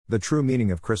The True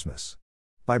Meaning of Christmas.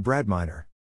 By Brad Miner.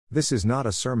 This is not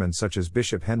a sermon such as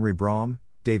Bishop Henry Brawm,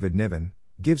 David Niven,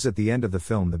 gives at the end of the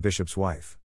film The Bishop's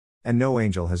Wife. And no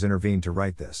angel has intervened to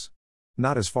write this.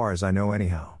 Not as far as I know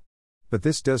anyhow. But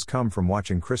this does come from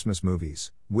watching Christmas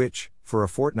movies, which, for a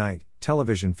fortnight,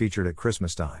 television featured at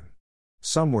Christmastime.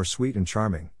 Some were sweet and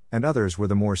charming, and others were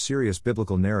the more serious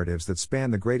biblical narratives that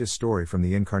span the greatest story from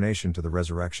the Incarnation to the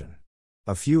resurrection.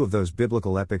 A few of those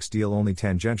biblical epics deal only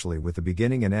tangentially with the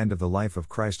beginning and end of the life of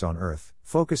Christ on earth,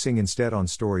 focusing instead on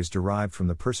stories derived from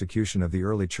the persecution of the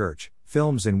early church,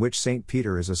 films in which St.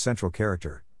 Peter is a central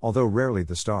character, although rarely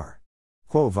the star.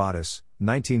 Quo Vadis,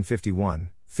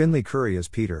 1951, Finlay Currie as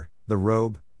Peter, The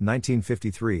Robe,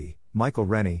 1953, Michael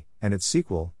Rennie, and its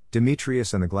sequel,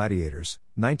 Demetrius and the Gladiators,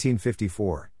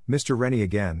 1954, Mr. Rennie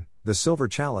Again, The Silver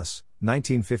Chalice,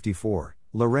 1954,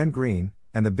 Loren Greene,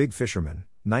 and The Big Fisherman,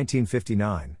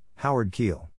 1959, Howard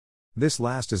Keel. This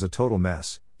last is a total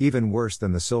mess, even worse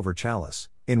than The Silver Chalice,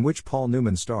 in which Paul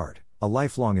Newman starred, a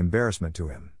lifelong embarrassment to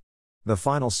him. The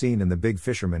final scene in The Big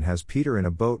Fisherman has Peter in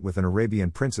a boat with an Arabian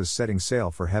princess setting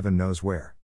sail for heaven knows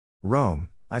where. Rome,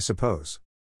 I suppose.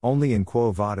 Only in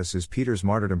Quo Vadis is Peter's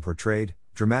martyrdom portrayed,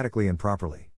 dramatically and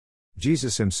properly.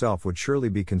 Jesus himself would surely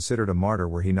be considered a martyr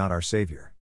were he not our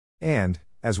Savior. And,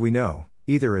 as we know,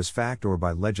 either as fact or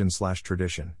by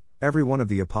legend/tradition, every one of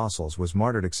the apostles was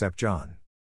martyred except John.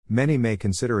 Many may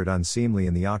consider it unseemly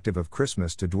in the octave of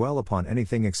Christmas to dwell upon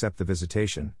anything except the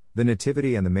visitation, the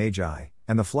nativity and the Magi,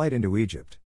 and the flight into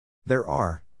Egypt. There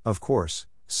are, of course,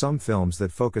 some films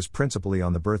that focus principally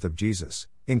on the birth of Jesus,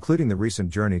 including the recent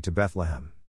journey to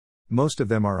Bethlehem. Most of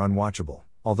them are unwatchable,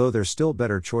 although they're still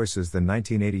better choices than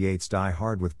 1988's Die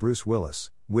Hard with Bruce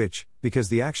Willis, which, because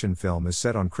the action film is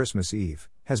set on Christmas Eve,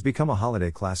 has become a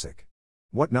holiday classic.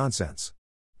 What nonsense!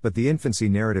 But the Infancy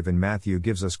Narrative in Matthew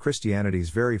gives us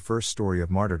Christianity's very first story of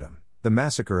martyrdom, the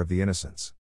massacre of the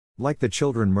innocents. Like the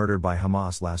children murdered by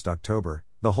Hamas last October,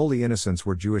 the holy innocents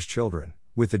were Jewish children,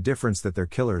 with the difference that their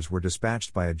killers were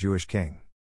dispatched by a Jewish king.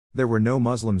 There were no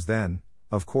Muslims then,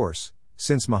 of course,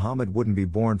 since Muhammad wouldn't be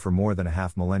born for more than a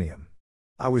half-millennium.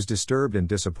 I was disturbed and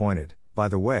disappointed, by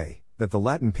the way, that the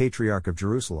Latin Patriarch of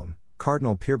Jerusalem,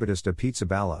 Cardinal Pierbattista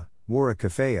Pizzaballa, wore a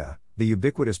keffiyeh, the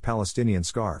ubiquitous Palestinian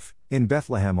scarf, in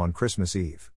Bethlehem on Christmas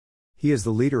Eve. He is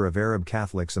the leader of Arab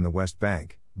Catholics in the West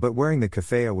Bank, but wearing the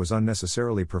keffiyeh was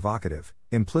unnecessarily provocative,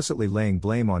 implicitly laying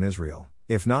blame on Israel,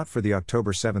 if not for the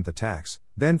October 7th attacks,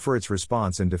 then for its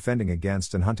response in defending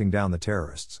against and hunting down the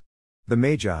terrorists. The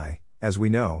Magi, as we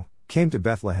know, came to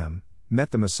Bethlehem,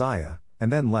 met the Messiah,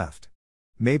 and then left.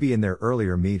 Maybe in their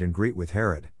earlier meet and greet with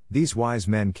Herod, these wise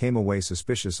men came away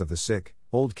suspicious of the sick,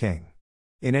 old king.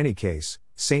 In any case,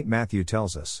 St. Matthew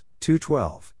tells us,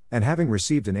 2:12, and having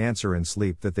received an answer in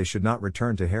sleep that they should not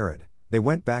return to Herod, they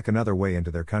went back another way into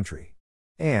their country.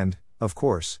 And, of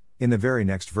course, in the very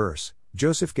next verse,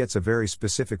 Joseph gets a very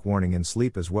specific warning in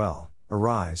sleep as well: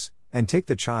 arise, and take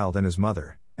the child and his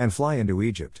mother, and fly into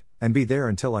Egypt, and be there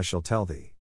until I shall tell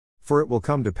thee. For it will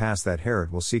come to pass that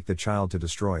Herod will seek the child to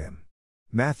destroy him.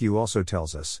 Matthew also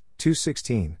tells us,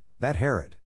 2:16, that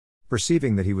Herod,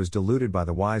 perceiving that he was deluded by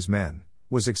the wise men,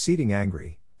 was exceeding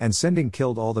angry, and sending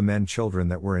killed all the men children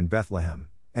that were in Bethlehem,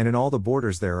 and in all the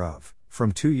borders thereof,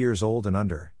 from 2 years old and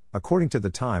under, according to the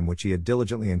time which he had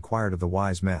diligently inquired of the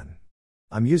wise men.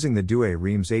 I'm using the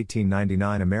Douay-Rheims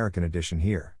 1899 American edition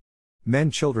here.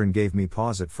 Men children gave me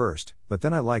pause at first, but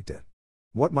then I liked it.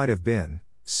 What might have been,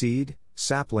 seed,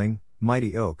 sapling,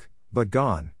 mighty oak, but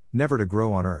gone, never to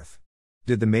grow on earth.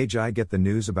 Did the Magi get the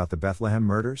news about the Bethlehem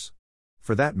murders?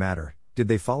 For that matter, did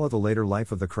they follow the later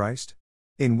life of the Christ?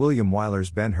 In William Wyler's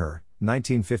Ben-Hur,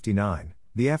 1959,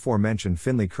 the aforementioned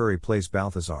Finlay Currie plays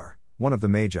Balthazar, one of the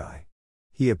Magi.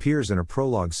 He appears in a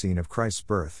prologue scene of Christ's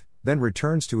birth, then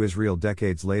returns to Israel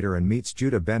decades later and meets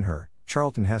Judah Ben-Hur,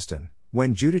 Charlton Heston,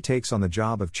 when Judah takes on the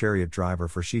job of chariot driver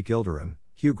for Sheik Ilderim,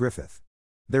 Hugh Griffith.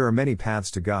 There are many paths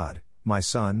to God, my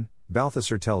son,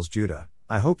 Balthasar tells Judah,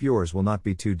 I hope yours will not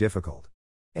be too difficult.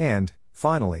 And,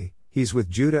 finally, he's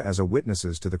with Judah as a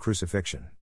witnesses to the crucifixion.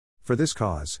 For this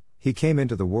cause, he came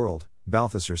into the world,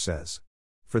 Balthasar says.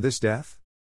 For this death?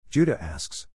 Judah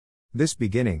asks. This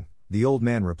beginning, the old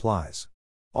man replies.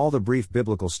 All the brief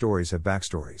biblical stories have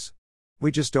backstories.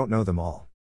 We just don't know them all.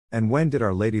 And when did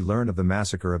Our Lady learn of the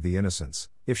massacre of the innocents,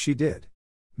 if she did?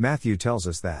 Matthew tells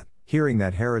us that, hearing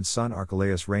that Herod's son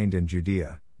Archelaus reigned in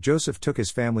Judea, Joseph took his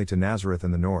family to Nazareth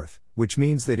in the north, which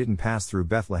means they didn't pass through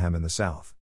Bethlehem in the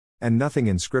south. And nothing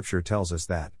in Scripture tells us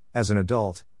that, as an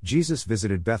adult, Jesus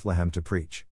visited Bethlehem to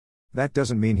preach. That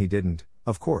doesn't mean he didn't,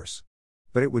 of course.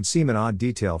 But it would seem an odd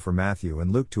detail for Matthew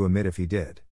and Luke to omit if he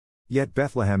did. Yet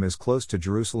Bethlehem is close to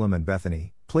Jerusalem and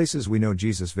Bethany, places we know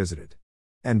Jesus visited.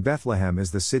 And Bethlehem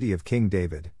is the city of King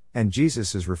David, and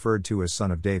Jesus is referred to as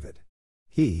Son of David.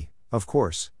 He, of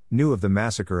course, knew of the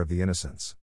massacre of the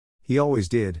innocents. He always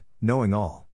did, knowing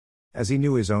all. As he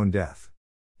knew his own death.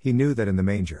 He knew that in the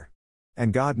manger.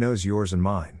 And God knows yours and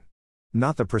mine.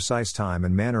 Not the precise time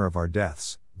and manner of our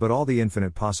deaths, but all the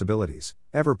infinite possibilities,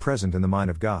 ever present in the mind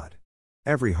of God.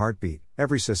 Every heartbeat,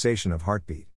 every cessation of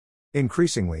heartbeat.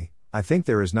 Increasingly, I think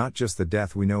there is not just the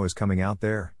death we know is coming out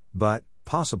there, but,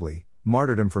 possibly,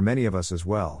 martyrdom for many of us as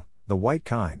well, the white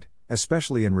kind,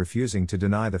 especially in refusing to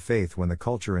deny the faith when the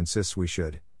culture insists we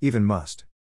should, even must.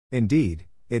 Indeed,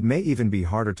 it may even be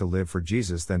harder to live for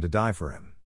Jesus than to die for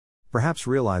him. Perhaps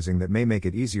realizing that may make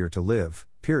it easier to live,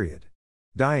 period.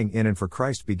 Dying in and for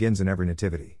Christ begins in every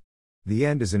nativity. The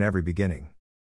end is in every beginning.